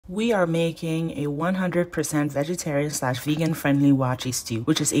We are making a 100% vegetarian/vegan friendly waakye stew,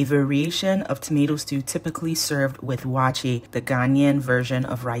 which is a variation of tomato stew typically served with waakye, the Ghanaian version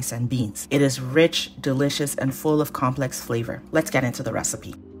of rice and beans. It is rich, delicious, and full of complex flavor. Let's get into the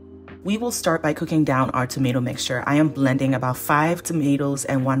recipe. We will start by cooking down our tomato mixture. I am blending about 5 tomatoes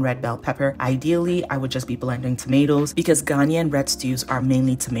and 1 red bell pepper. Ideally, I would just be blending tomatoes because Ghanaian red stews are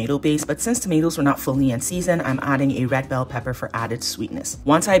mainly tomato based, but since tomatoes were not fully in season, I'm adding a red bell pepper for added sweetness.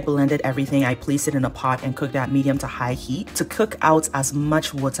 Once I blended everything, I placed it in a pot and cooked at medium to high heat to cook out as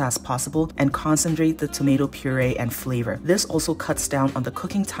much water as possible and concentrate the tomato puree and flavor. This also cuts down on the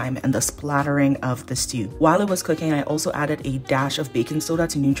cooking time and the splattering of the stew. While it was cooking, I also added a dash of baking soda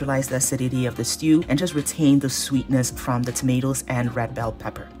to neutralize the acidity of the stew and just retain the sweetness from the tomatoes and red bell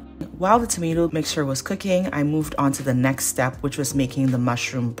pepper. While the tomato mixture was cooking, I moved on to the next step, which was making the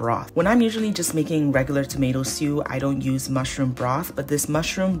mushroom broth. When I'm usually just making regular tomato stew, I don't use mushroom broth, but this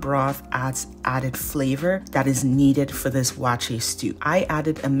mushroom broth adds added flavor that is needed for this waakye stew. I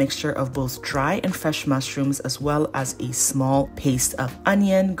added a mixture of both dry and fresh mushrooms, as well as a small paste of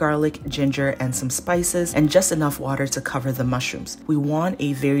onion, garlic, ginger, and some spices, and just enough water to cover the mushrooms. We want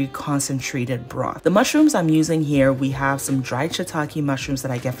a very concentrated broth. The mushrooms I'm using here, we have some dried shiitake mushrooms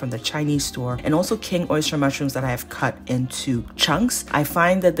that I get from the Chinese store, and also king oyster mushrooms that I have cut into chunks. I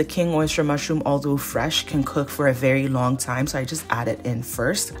find that the king oyster mushroom, although fresh, can cook for a very long time, so I just add it in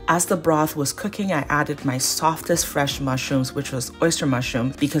first. As the broth was cooking, I added my softest fresh mushrooms, which was oyster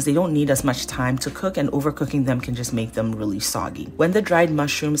mushrooms, because they don't need as much time to cook, and overcooking them can just make them really soggy. When the dried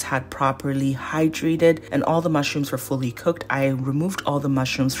mushrooms had properly hydrated and all the mushrooms were fully cooked, I removed all the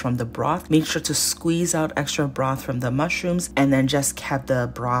mushrooms from the broth, made sure to squeeze out extra broth from the mushrooms, and then just kept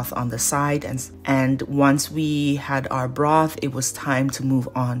the broth on the side. And once we had our broth, it was time to move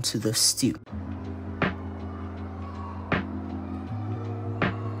on to the stew.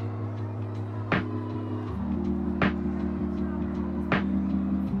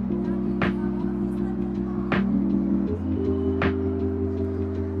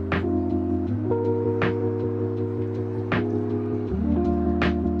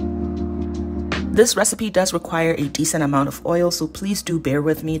 This recipe does require a decent amount of oil, so please do bear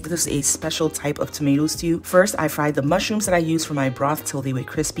with me. This is a special type of tomato stew. First, I fried the mushrooms that I used for my broth till they were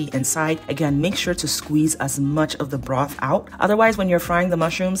crispy inside. Again, make sure to squeeze as much of the broth out. Otherwise, when you're frying the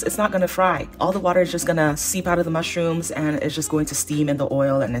mushrooms, it's not gonna fry. All the water is just gonna seep out of the mushrooms and it's just going to steam in the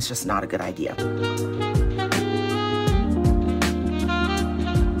oil, and it's just not a good idea.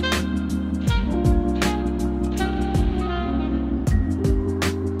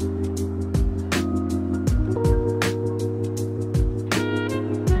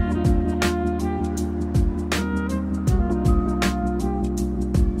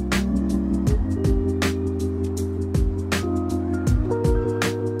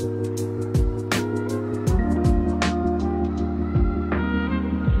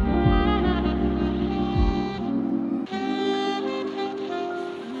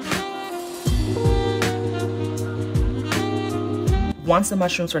 Once the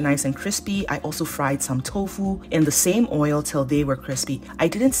mushrooms were nice and crispy, I also fried some tofu in the same oil till they were crispy. I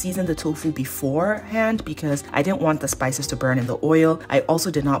didn't season the tofu beforehand because I didn't want the spices to burn in the oil. I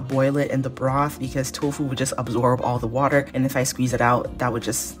also did not boil it in the broth because tofu would just absorb all the water, and if I squeeze it out, that would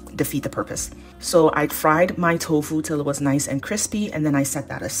just defeat the purpose. So I fried my tofu till it was nice and crispy, and then I set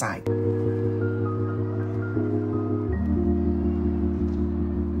that aside.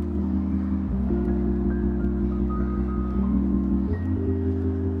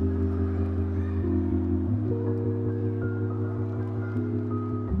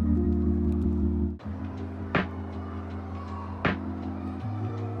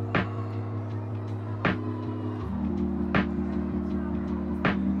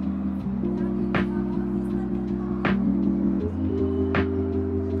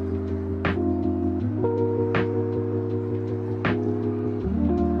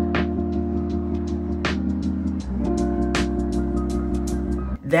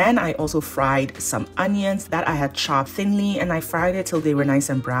 Then I also fried some onions that I had chopped thinly, and I fried it till they were nice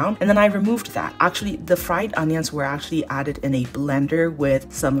and brown, and then I removed that. Actually, the fried onions were actually added in a blender with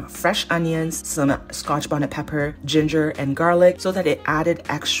some fresh onions, some Scotch bonnet pepper, ginger, and garlic, so that it added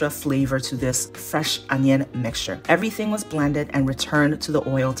extra flavor to this fresh onion mixture. Everything was blended and returned to the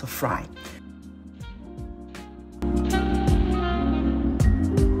oil to fry.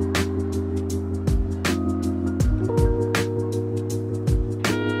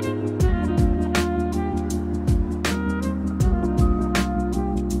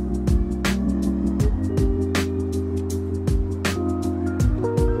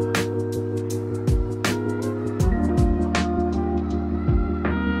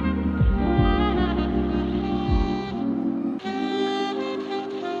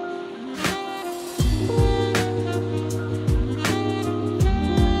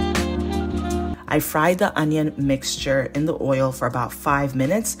 I fried the onion mixture in the oil for about 5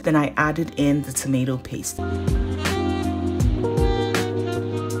 minutes. Then I added in the tomato paste.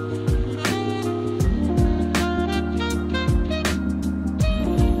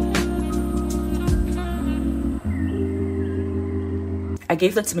 I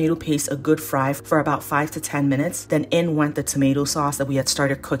gave the tomato paste a good fry for about 5 to 10 minutes. Then in went the tomato sauce that we had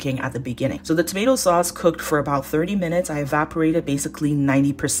started cooking at the beginning. So the tomato sauce cooked for about 30 minutes. I evaporated basically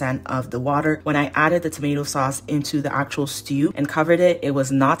 90% of the water. When I added the tomato sauce into the actual stew and covered it, it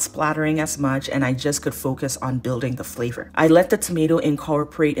was not splattering as much and I just could focus on building the flavor. I let the tomato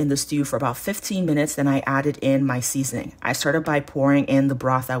incorporate in the stew for about 15 minutes. Then I added in my seasoning. I started by pouring in the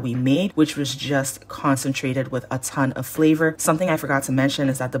broth that we made, which was just concentrated with a ton of flavor. Something I forgot to mention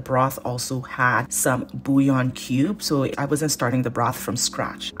is that the broth also had some bouillon cubes, so I wasn't starting the broth from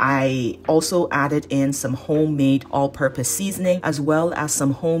scratch. I also added in some homemade all-purpose seasoning as well as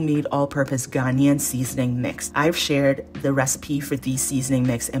some homemade all-purpose Ghanaian seasoning mix. I've shared the recipe for these seasoning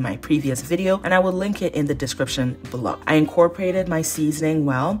mix in my previous video and I will link it in the description below. I incorporated my seasoning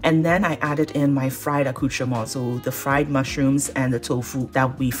well and then I added in my fried accoutrement, so the fried mushrooms and the tofu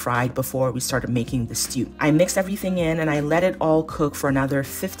that we fried before we started making the stew. I mixed everything in and I let it all cook for another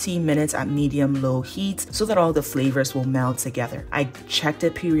 15 minutes at medium-low heat so that all the flavors will meld together. I checked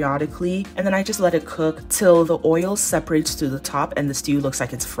it periodically and then I just let it cook till the oil separates to the top and the stew looks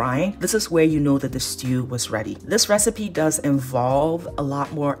like it's frying. This is where you know that the stew was ready. This recipe does involve a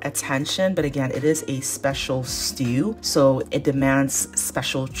lot more attention, but again, it is a special stew, so it demands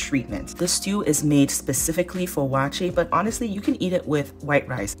special treatment. The stew is made specifically for waakye, but honestly, you can eat it with white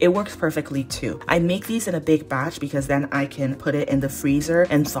rice. It works perfectly too. I make these in a big batch because then I can put it in the freezer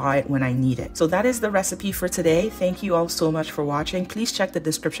and thaw it when I need it. So that is the recipe for today. Thank you all so much for watching. Please check the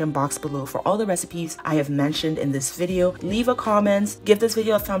description box below for all the recipes I have mentioned in this video. Leave a comment, give this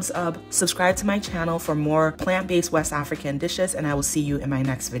video a thumbs up, subscribe to my channel for more plant-based West African dishes, and I will see you in my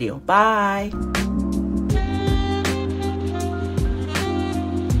next video. Bye!